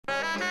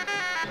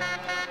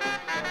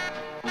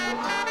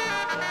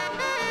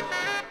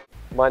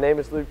My name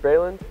is Luke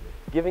Braland,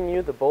 giving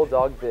you the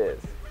Bulldog Biz.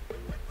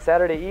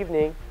 Saturday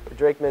evening, the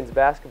Drake men's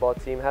basketball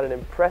team had an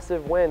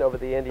impressive win over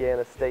the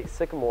Indiana State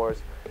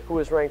Sycamores, who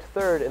was ranked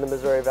third in the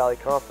Missouri Valley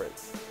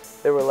Conference.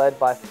 They were led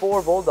by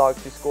 4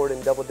 Bulldogs who scored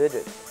in double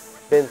digits.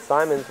 Ben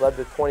Simons led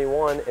with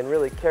 21 and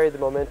really carried the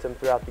momentum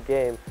throughout the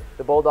game.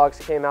 The Bulldogs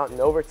came out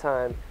in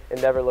overtime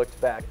and never looked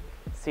back.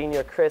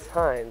 Senior Chris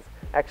Hines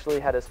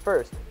actually had his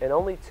first and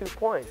only 2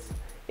 points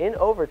in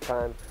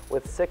overtime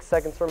with 6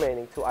 seconds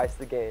remaining to ice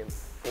the game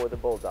for the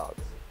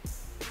Bulldogs.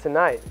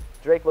 Tonight,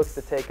 Drake looks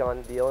to take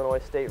on the Illinois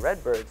State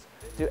Redbirds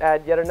to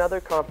add yet another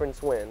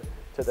conference win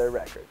to their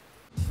record.